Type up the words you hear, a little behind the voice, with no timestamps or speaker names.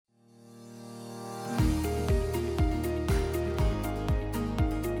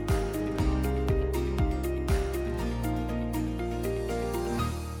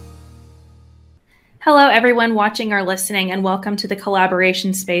Hello, everyone watching or listening, and welcome to the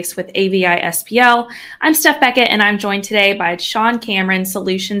collaboration space with AVI SPL. I'm Steph Beckett, and I'm joined today by Sean Cameron,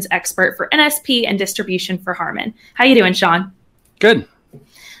 solutions expert for NSP and distribution for HARMAN. How you doing, Sean? Good.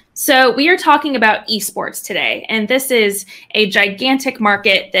 So we are talking about esports today, and this is a gigantic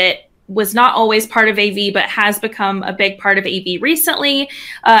market that was not always part of AV, but has become a big part of AV recently.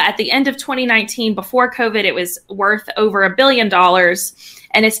 At the end of 2019, before COVID, it was worth over $1 billion.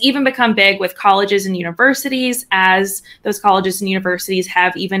 And it's even become big with colleges and universities, as those colleges and universities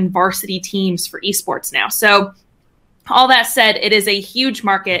have even varsity teams for esports now. So all that said, it is a huge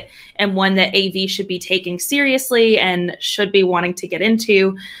market and one that AV should be taking seriously and should be wanting to get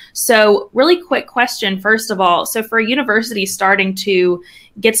into. So really quick question, first of all. So for universities starting to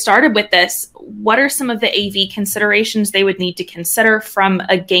get started with this, what are some of the AV considerations they would need to consider from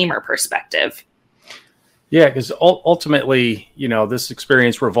a gamer perspective? Yeah, because ultimately, this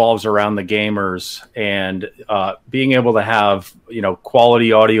experience revolves around the gamers and being able to have,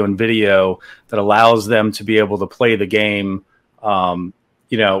 quality audio and video that allows them to be able to play the game,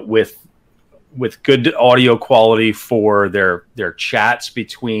 with good audio quality for their chats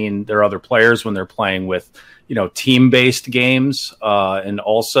between their other players when they're playing with, team-based games, and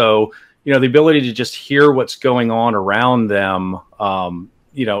also, the ability to just hear what's going on around them.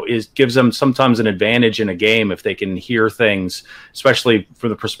 Gives them sometimes an advantage in a game if they can hear things, especially from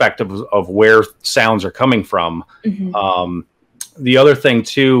the perspective of where sounds are coming from. Mm-hmm. The other thing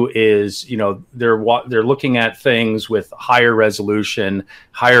too is, they're looking at things with higher resolution,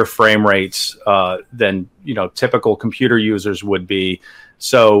 higher frame rates than, typical computer users would be.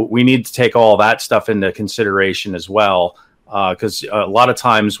 So we need to take all that stuff into consideration as well. Because a lot of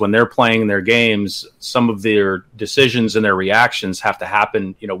times when they're playing their games, some of their decisions and their reactions have to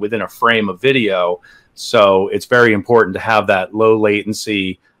happen, within a frame of video. So it's very important to have that low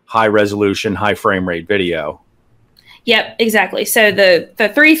latency, high resolution, high frame rate video. Yep, exactly. So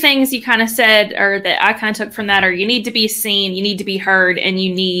the three things you kind of said, or that I kind of took from that, are you need to be seen, you need to be heard, and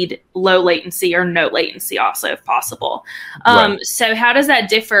you need low latency or no latency also, if possible. Right. So how does that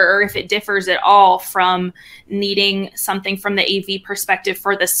differ, or if it differs at all, from needing something from the AV perspective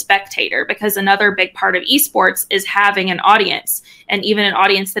for the spectator? Because another big part of esports is having an audience, and even an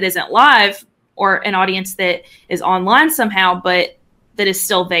audience that isn't live, or an audience that is online somehow, but that is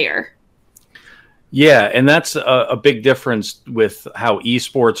still there. Yeah, and that's a big difference with how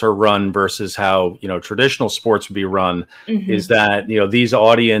esports are run versus how, traditional sports would be run. Mm-hmm. Is that, these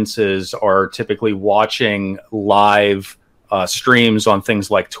audiences are typically watching live streams on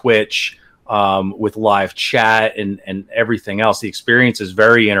things like Twitch, with live chat and everything else. The experience is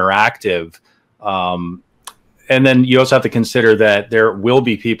very interactive. And then you also have to consider that there will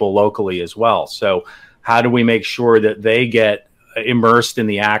be people locally as well. So how do we make sure that they get immersed in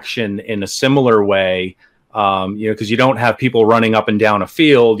the action in a similar way, because you don't have people running up and down a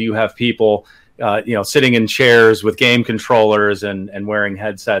field. You have people, sitting in chairs with game controllers and wearing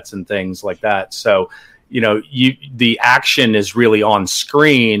headsets and things like that. So, the action is really on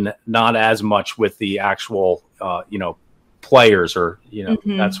screen, not as much with the actual, players or,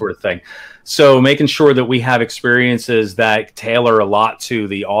 mm-hmm. that sort of thing. So making sure that we have experiences that tailor a lot to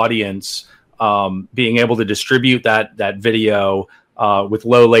the audience, being able to distribute that video with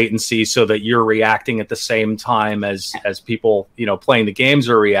low latency so that you're reacting at the same time as people, playing the games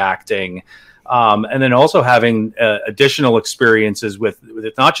are reacting. And then also having additional experiences with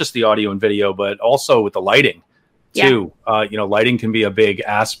not just the audio and video, but also with the lighting too. Yeah. Lighting can be a big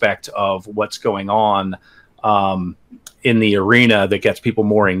aspect of what's going on in the arena that gets people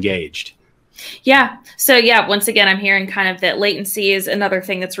more engaged. Yeah. So once again, I'm hearing kind of that latency is another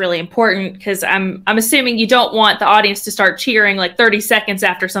thing that's really important, because I'm assuming you don't want the audience to start cheering like 30 seconds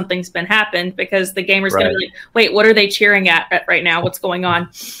after something's been happened, because the gamer's going to be like, wait, what are they cheering at right now? What's going on?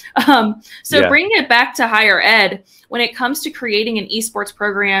 Bringing it back to higher ed, when it comes to creating an esports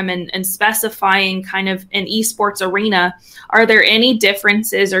program and specifying kind of an esports arena, are there any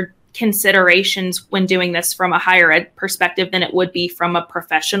differences or considerations when doing this from a higher ed perspective than it would be from a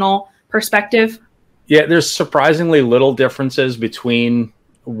professional perspective? Yeah, there's surprisingly little differences between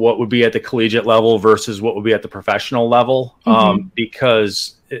what would be at the collegiate level versus what would be at the professional level, mm-hmm.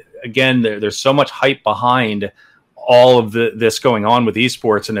 Because again, there's so much hype behind all of this going on with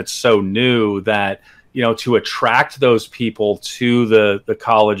esports, and it's so new that to attract those people to the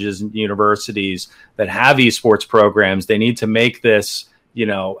colleges and universities that have esports programs, they need to make this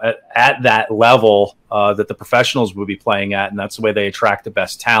at that level that the professionals would be playing at, and that's the way they attract the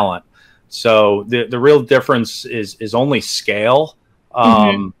best talent. So the real difference is only scale,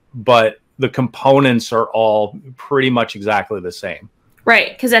 mm-hmm. but the components are all pretty much exactly the same.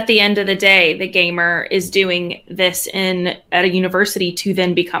 Right, because at the end of the day, the gamer is doing this at a university to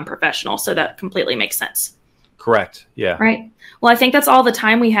then become professional. So that completely makes sense. Correct. Yeah. Right. Well, I think that's all the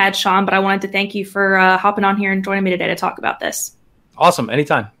time we had, Sean, but I wanted to thank you for hopping on here and joining me today to talk about this. Awesome.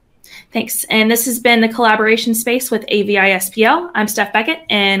 Anytime. Thanks. And this has been the Collaboration Space with AVI-SPL. I'm Steph Beckett,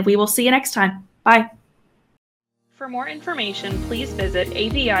 and we will see you next time. Bye. For more information, please visit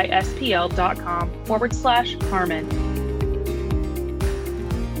avispl.com/HARMAN.